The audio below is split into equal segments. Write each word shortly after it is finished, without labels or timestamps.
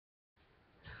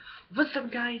What's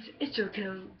up guys, it's your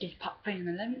Kill Pop Fan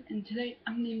 11 and today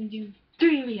I'm going to do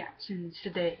 3 reactions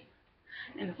today.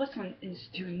 And the first one is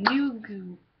to new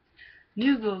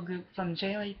girl group from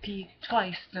JYP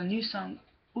Twice, the new song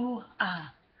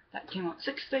OOH-AHH that came out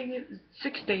 6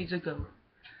 days ago.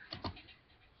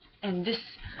 And this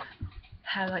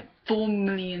had like 4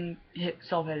 million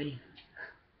hits already.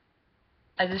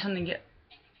 I just want to get,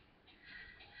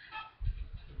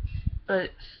 but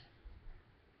it's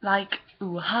like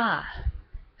OOH-AHH.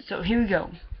 So here we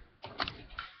go.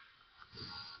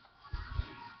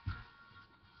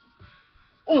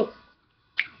 Oh,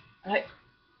 like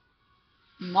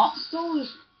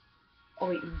monsters. Oh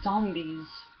wait, zombies.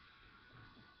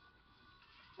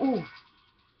 Oh.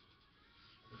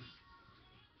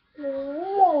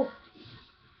 Oh.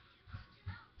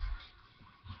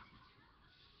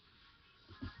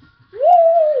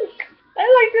 Woo! I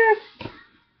like this.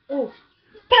 Oh,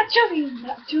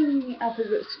 that tuning outfit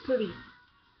looks pretty.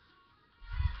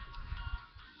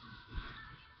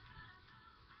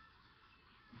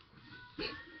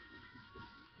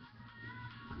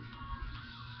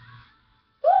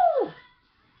 Woo!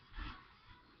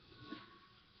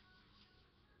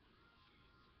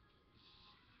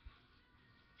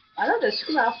 I love the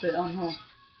school outfit on her.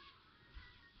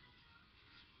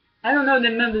 I don't know the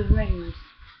members' names.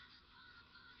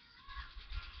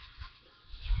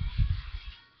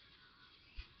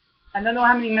 I don't know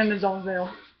how many members are there.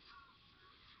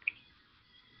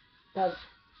 But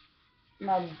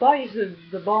my bias is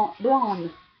the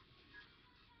blonde.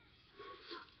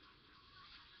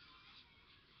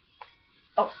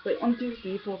 Oh, wait, 1, 2,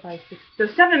 3, 4, 5, 6.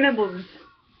 There's 7 members.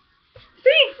 See?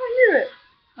 I knew it.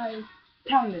 I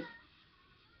counted.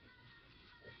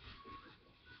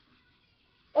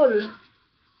 Oh,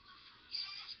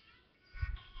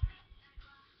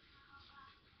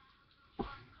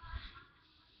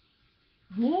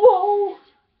 whoa!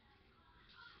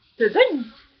 The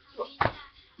thing!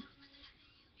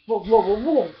 Whoa, whoa, whoa,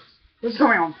 whoa! What's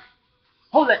going on?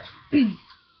 Hold it!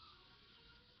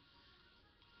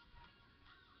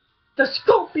 The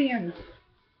scorpion!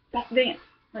 Back then,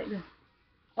 like this.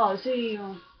 Oh, see,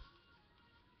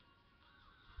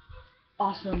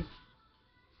 awesome.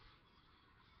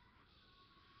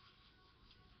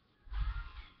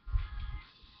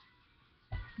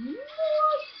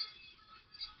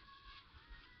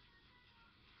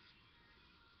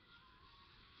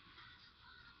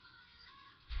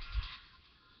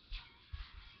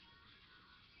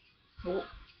 What? Oh.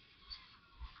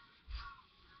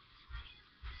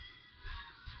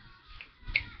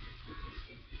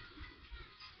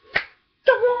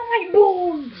 The right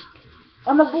Bulls!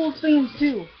 I'm a Bulls fan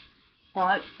too.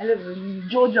 Alright, I live in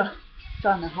Georgia, so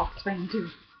I'm a Hawks fan too.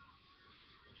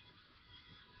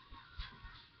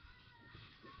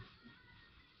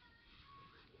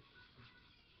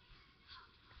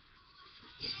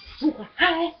 Ooh,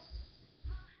 hi!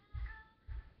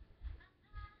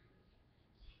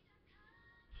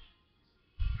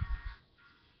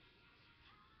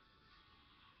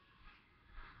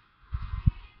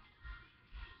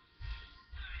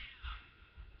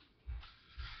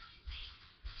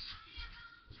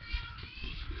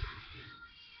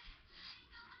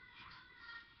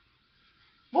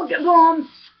 We'll get on!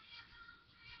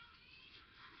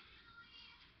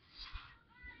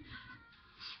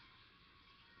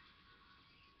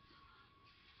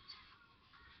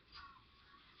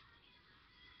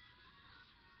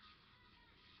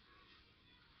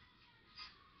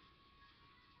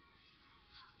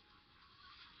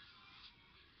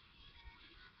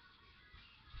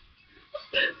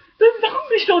 The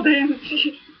zombie show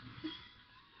dance!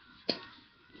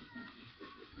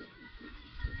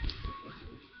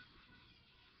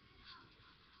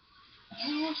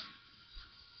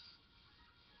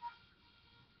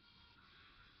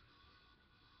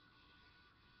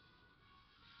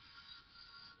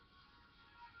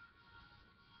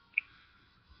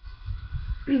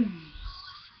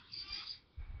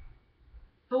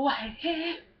 Why?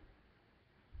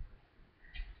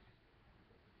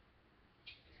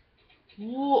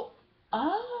 Whoa.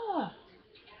 Ah!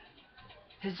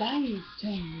 His eyes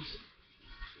changed.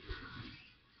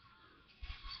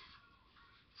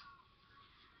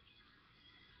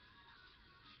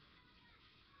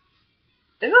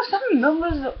 There were some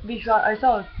numbers before I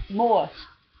saw more.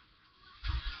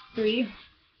 3.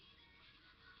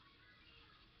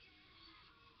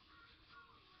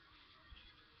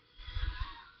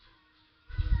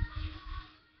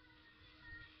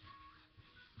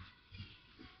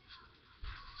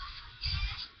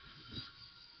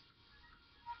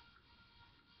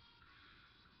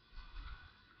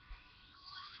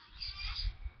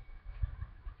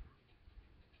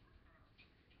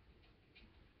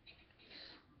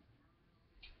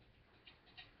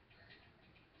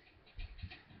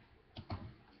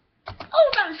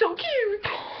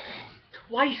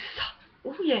 twice.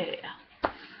 Oh yeah.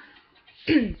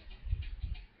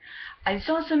 I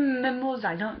saw some memos.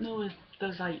 I don't know if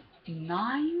there's like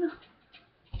 9,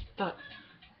 but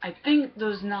I think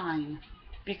there's 9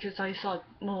 because I saw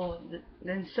more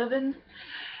than 7,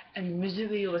 and the music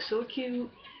video was so cute.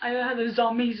 I had the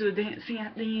zombies were dancing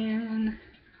at the end.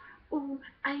 Oh,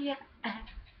 yeah.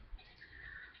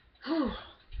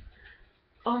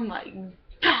 Oh my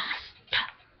gosh,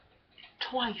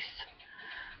 twice.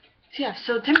 So yeah,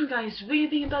 so tell me guys, what do you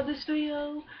think about this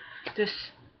video? Just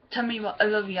tell me what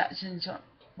other reactions you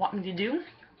want me to do.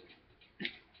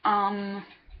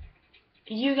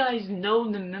 You guys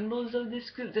know the members of this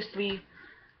group, just leave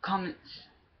comments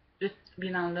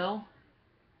down below.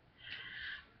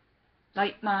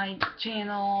 Like my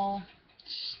channel,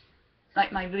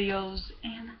 like my videos,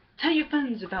 and tell your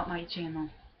friends about my channel.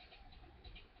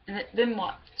 And then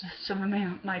watch some of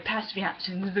my past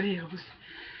reactions videos.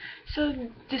 So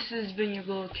this has been your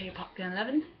girl K-Pop Fan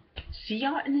 11. See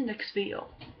y'all in the next video.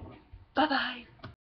 Bye bye.